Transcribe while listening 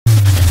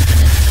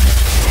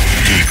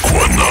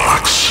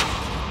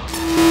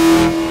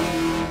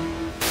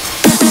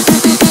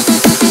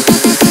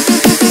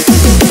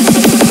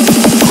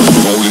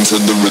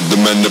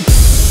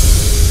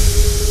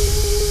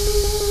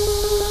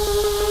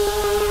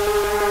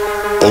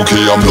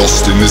Okay, I'm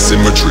lost in this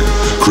imagery,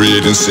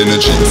 creating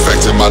synergy,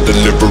 infecting my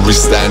delivery,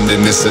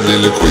 standing this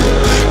soliloquy.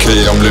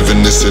 Okay, I'm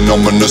living this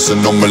anomalous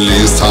anomaly,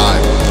 it's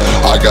time.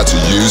 I got to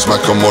use my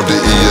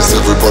commodity as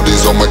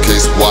everybody's on my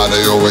case. Why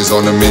they always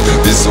on me?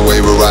 This the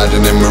way we're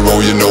riding and we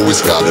roll, you know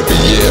it's gotta be,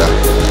 yeah.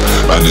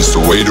 And it's the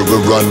way that we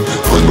run,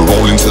 cause we're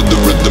rolling to the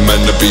rhythm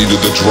and the beat of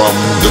the drum.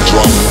 The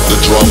drum, the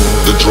drum,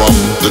 the drum,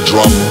 the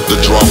drum, the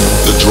drum,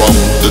 the drum,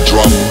 the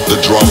drum, the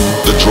drum,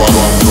 the drum,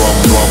 drum, drum,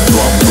 drum,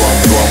 drum,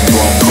 drum,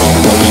 drum, drum.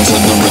 Rolling to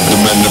the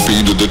rhythm and the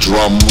beat of the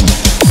drum.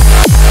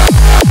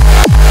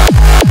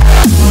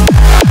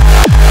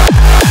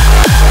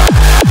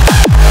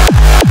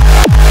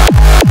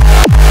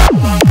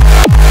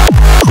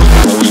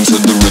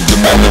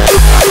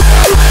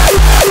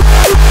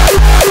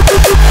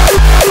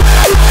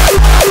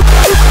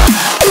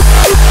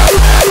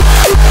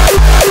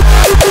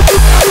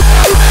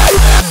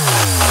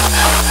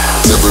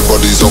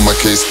 Everybody's on my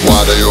case,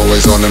 why they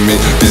always on me?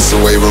 This the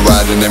way we're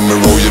riding and we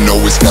roll, you know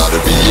it's gotta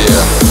be,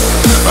 yeah.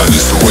 And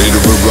it's the way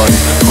that we run,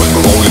 cause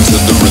we're rolling to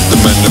the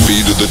rhythm and the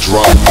beat of the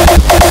drum.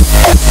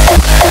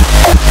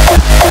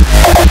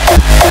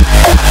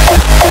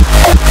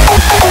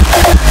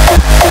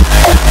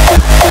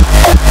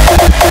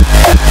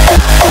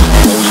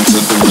 Rolling to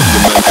the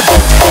rhythm and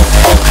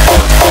the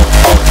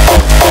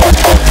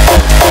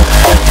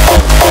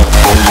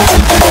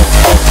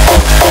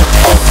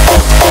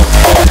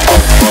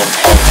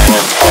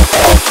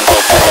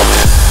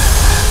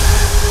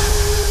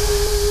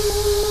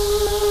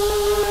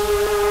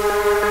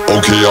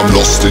Okay, I'm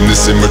lost in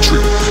this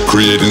imagery,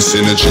 creating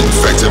synergy,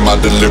 infecting my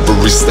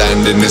delivery,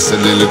 standing this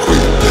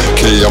soliloquy.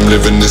 Okay, I'm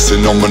living this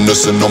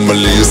anomalous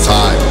anomaly, it's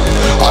time.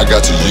 I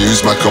got to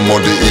use my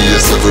commodity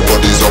as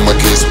everybody's on my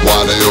case.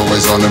 Why they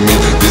always on me?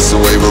 This the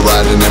way we're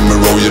riding and we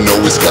roll, you know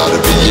it's gotta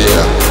be,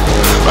 yeah.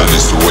 And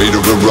it's the way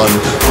that we run,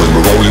 cause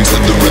we're rolling to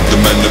the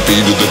rhythm and the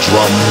beat of the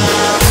drum.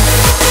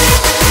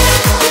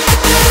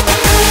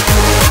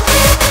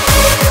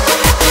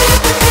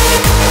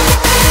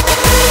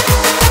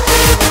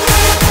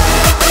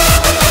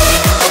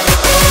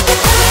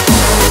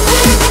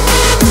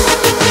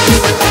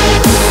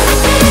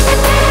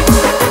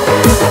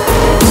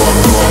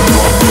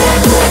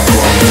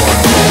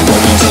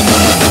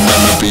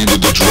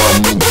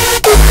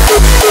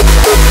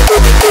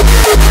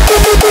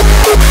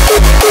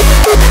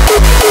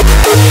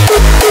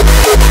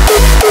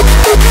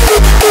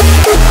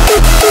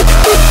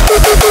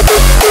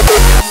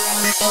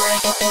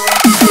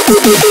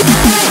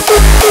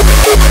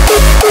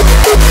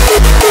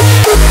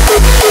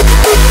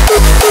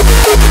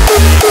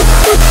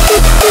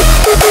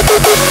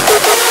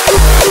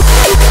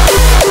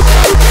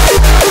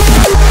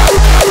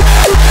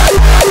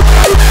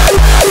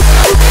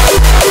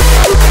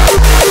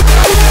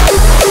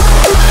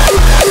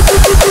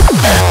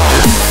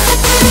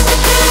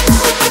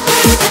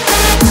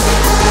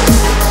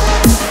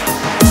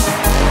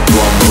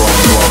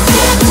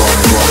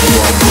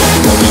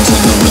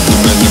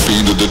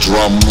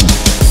 Drum.